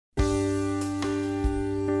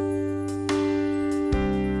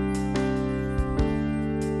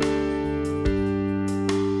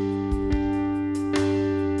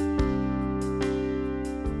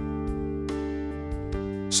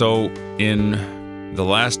So in the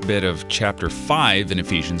last bit of chapter 5 in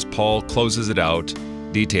Ephesians, Paul closes it out,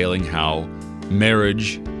 detailing how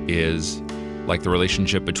marriage is like the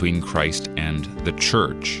relationship between Christ and the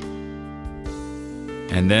church.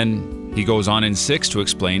 And then he goes on in 6 to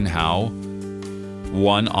explain how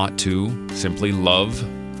one ought to simply love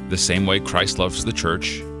the same way Christ loves the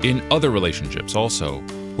church in other relationships also,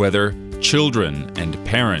 whether children and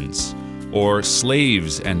parents or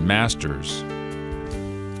slaves and masters.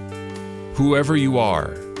 Whoever you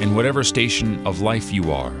are, in whatever station of life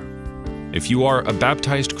you are, if you are a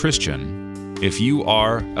baptized Christian, if you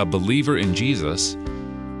are a believer in Jesus,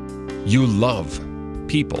 you love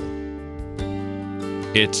people.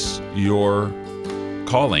 It's your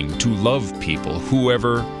calling to love people,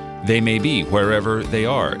 whoever they may be, wherever they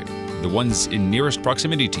are, the ones in nearest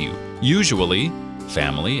proximity to you, usually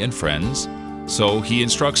family and friends. So he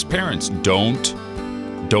instructs parents, don't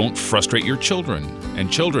frustrate your children, and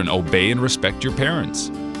children, obey and respect your parents.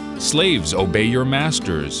 Slaves, obey your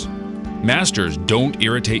masters. Masters, don't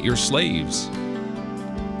irritate your slaves.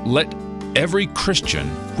 Let every Christian,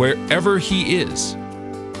 wherever he is,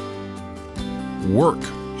 work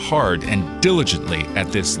hard and diligently at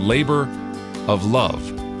this labor of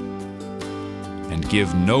love and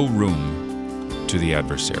give no room to the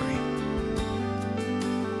adversary.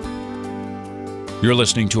 You're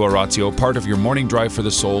listening to Oratio, part of your morning drive for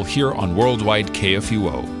the soul here on Worldwide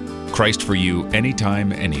KFUO. Christ for you,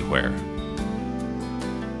 anytime, anywhere.